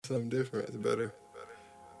something different. It's better.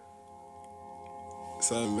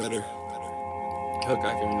 Something better. Hook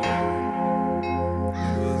I can remember. You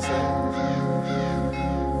know what I'm saying?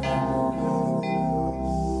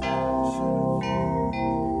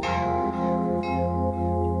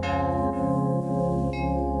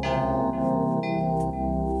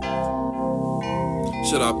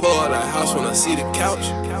 Should I pull out that house when I see the couch?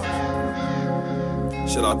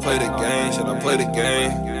 Should I play the game? Should I play the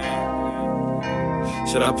game?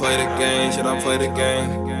 Should I play the game? Should I play the game?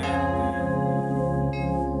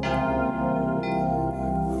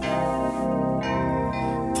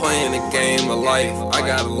 Playing the game of life, I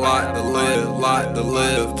got a lot to live, lot to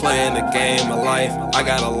live. Playing the game of life, I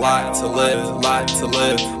got a lot to live, lot to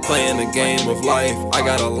live. Playing the game of life, I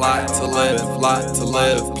got a lot to live, lot to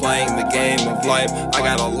live. Playing the game of life, I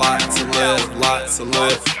got a lot to live, lot to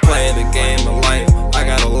live. Playing the game of life, I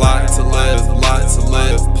got a lot to live, lot to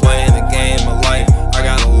live. Playing the game of life, I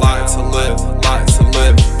got a lot to live, lot to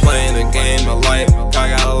live. Playing the game of life, I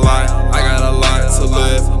got a lot to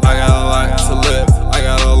live, I got a lot to live. I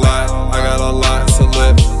got a lot to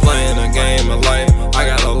live. Playing a game of life, I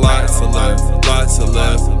got a lot to live, lot to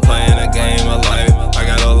live. Playing a game of life, I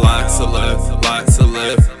got a lot to live, lot to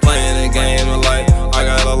live. Playing a game of life, I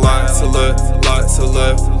got a lot to live, lot to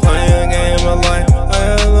live. Playing a game of life,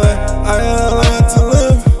 I got a lot to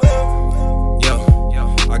live. Yo,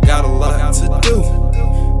 I got a lot to do.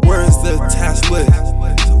 Where's the task list?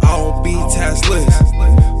 So I won't be taskless.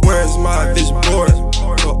 Where's my vision board?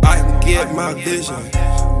 So I can get my vision.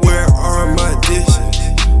 Where are my dishes?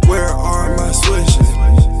 Where are my switches?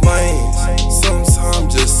 Lanes.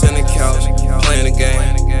 Sometimes just in the couch, playing the game.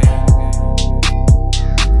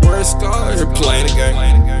 Where's ScholarV? Playing the game.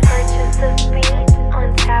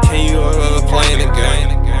 Can you playing the game?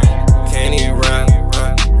 Can't even rap.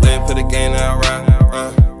 Let me put a game out rap.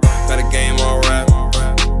 Got a game on rap.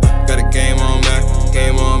 Got a game on Mac.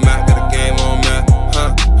 Game on Mac. Got a game on Mac.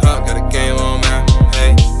 Got a game on Mac.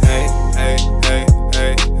 Hey.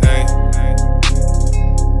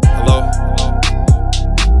 Hello?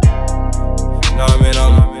 No, I mean,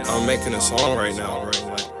 I'm making a song right now, right?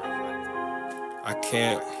 Like, I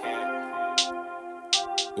can't.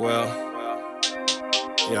 Well,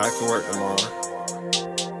 yeah, I can work tomorrow.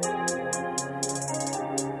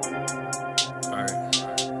 Alright.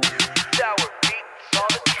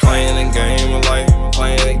 Playing the game of life,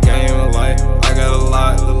 playing the game of life. I got a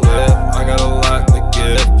lot to live, I got a lot to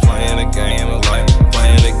give. Playing the game of life,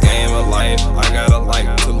 playing the game of life. I got a like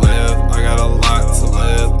to live, I got a lot to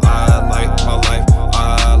live. I like my life,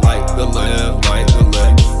 I like to live, like to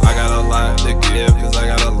live. I got a lot to give, cause I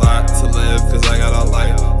got a lot to live, cause I got a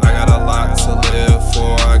life, I got a lot to live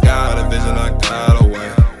for. I got a vision, I got a way.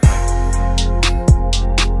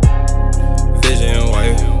 Vision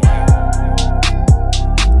way.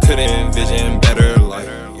 Couldn't envision better life.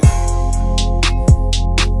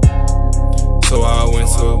 So I went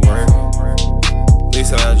to work. At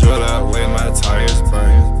least I drove that way, my tires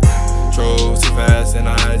burned. Drove too fast and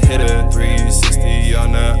I hit a 360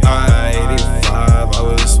 on the I-85. I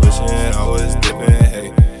was switching, I was dipping,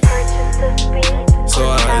 hey. So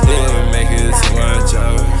I didn't make it to my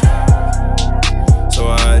job. So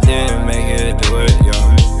I didn't make it do it, yo.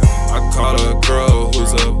 I called a girl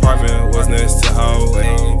whose apartment was next to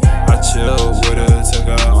highway. I chilled with her, took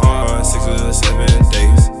her on 6 or 7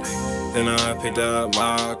 days. Then I picked up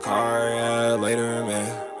my car, yeah, later,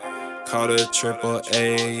 man. Called a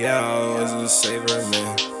AAA, yeah, I was a saver,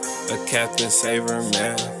 man. A captain saver,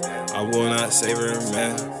 man. I will not save her,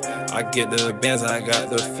 man. I get the bands, I got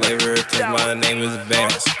the flavor, cause my name is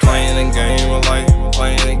Vance. Playing the game of life,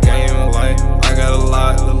 playing the game of life. I got a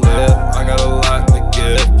lot to live, I got a lot to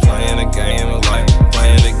give. Playing the game of life,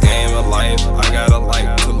 playing the game of life. I got a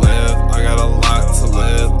like to live.